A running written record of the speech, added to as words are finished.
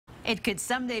It could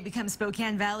someday become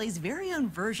Spokane Valley's very own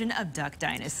version of Duck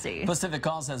Dynasty. Pacific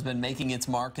Calls has been making its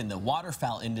mark in the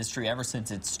waterfowl industry ever since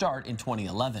its start in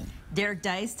 2011. Derek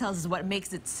Dice tells us what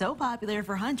makes it so popular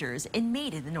for hunters and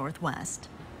made in the Northwest.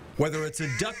 Whether it's a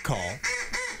duck call,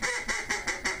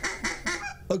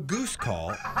 a goose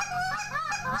call,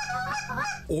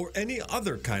 or any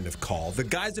other kind of call, the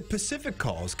guys at Pacific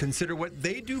Calls consider what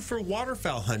they do for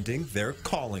waterfowl hunting their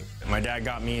calling. My dad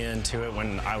got me into it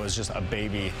when I was just a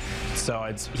baby.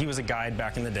 So he was a guide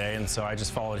back in the day, and so I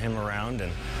just followed him around,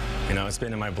 and it's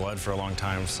been in my blood for a long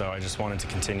time, so I just wanted to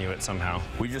continue it somehow.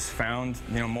 We just found,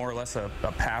 more or less a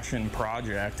passion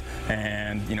project,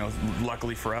 and,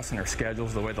 luckily for us and our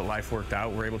schedules, the way that life worked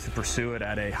out, we're able to pursue it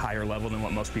at a higher level than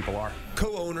what most people are.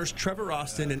 Co-owners Trevor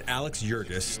Austin and Alex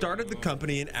Yurgis started the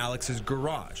company in Alex's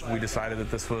garage. We decided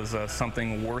that this was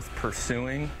something worth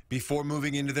pursuing before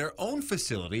moving into their own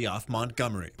facility off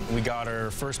Montgomery. We got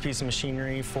our first piece of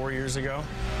machinery 4 years ago,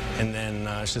 and then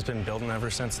it's just been building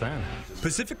ever since then.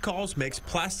 Pacific Calls makes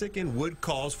plastic and wood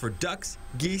calls for ducks,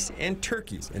 geese, and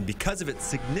turkeys, and because of its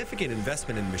significant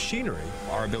investment in machinery,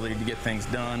 our ability to get things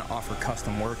done, offer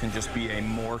custom work, and just be a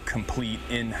more complete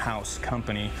in-house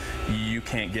company, you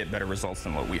can't get better results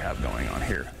than what we have going on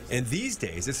here. And these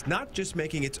days, it's not just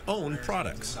making its own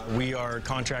products. We are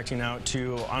contracting out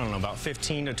to, about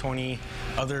 15 to 20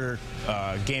 other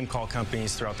game call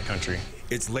companies throughout the country.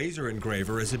 Its laser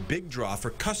engraver is a big draw for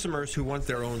customers who want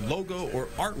their own logo or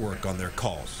artwork on their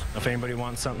calls. If anybody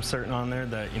wants something certain on there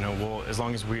that, as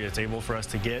long as it's able for us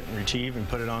to get and retrieve and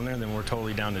put it on there, then we're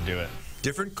totally down to do it.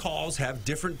 Different calls have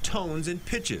different tones and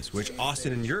pitches, which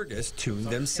Austin and Yurgis tune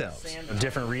themselves.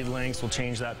 Different reed lengths will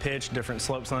change that pitch, different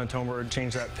slopes on the tone board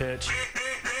change that pitch.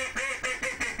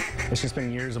 It's just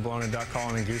been years of blowing a duck call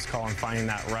and a goose call and finding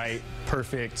that right,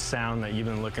 perfect sound that you've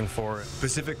been looking for.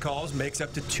 Pacific Calls makes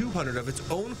up to 200 of its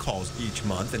own calls each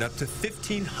month and up to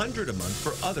 1,500 a month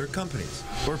for other companies.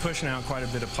 We're pushing out quite a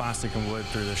bit of plastic and wood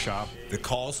through the shop. The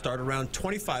calls start around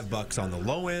 $25 on the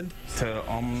low end to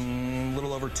a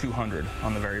little over 200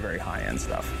 on the very, very high end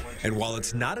stuff. And while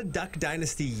it's not a Duck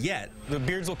Dynasty yet, the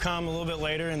beards will come a little bit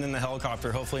later, and then the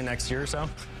helicopter hopefully next year or so.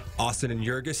 Austin and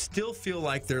Yurgis still feel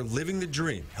like they're living the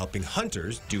dream, helping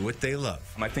hunters do what they love.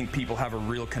 I think people have a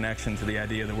real connection to the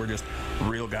idea that we're just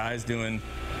real guys doing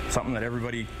something that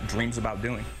everybody dreams about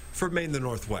doing. For Maine the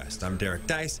Northwest, I'm Derek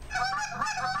Dice,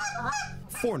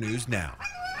 4 News Now.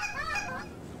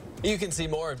 You can see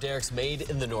more of Derek's Made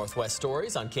in the Northwest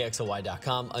stories on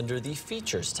KXLY.com under the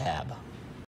Features tab.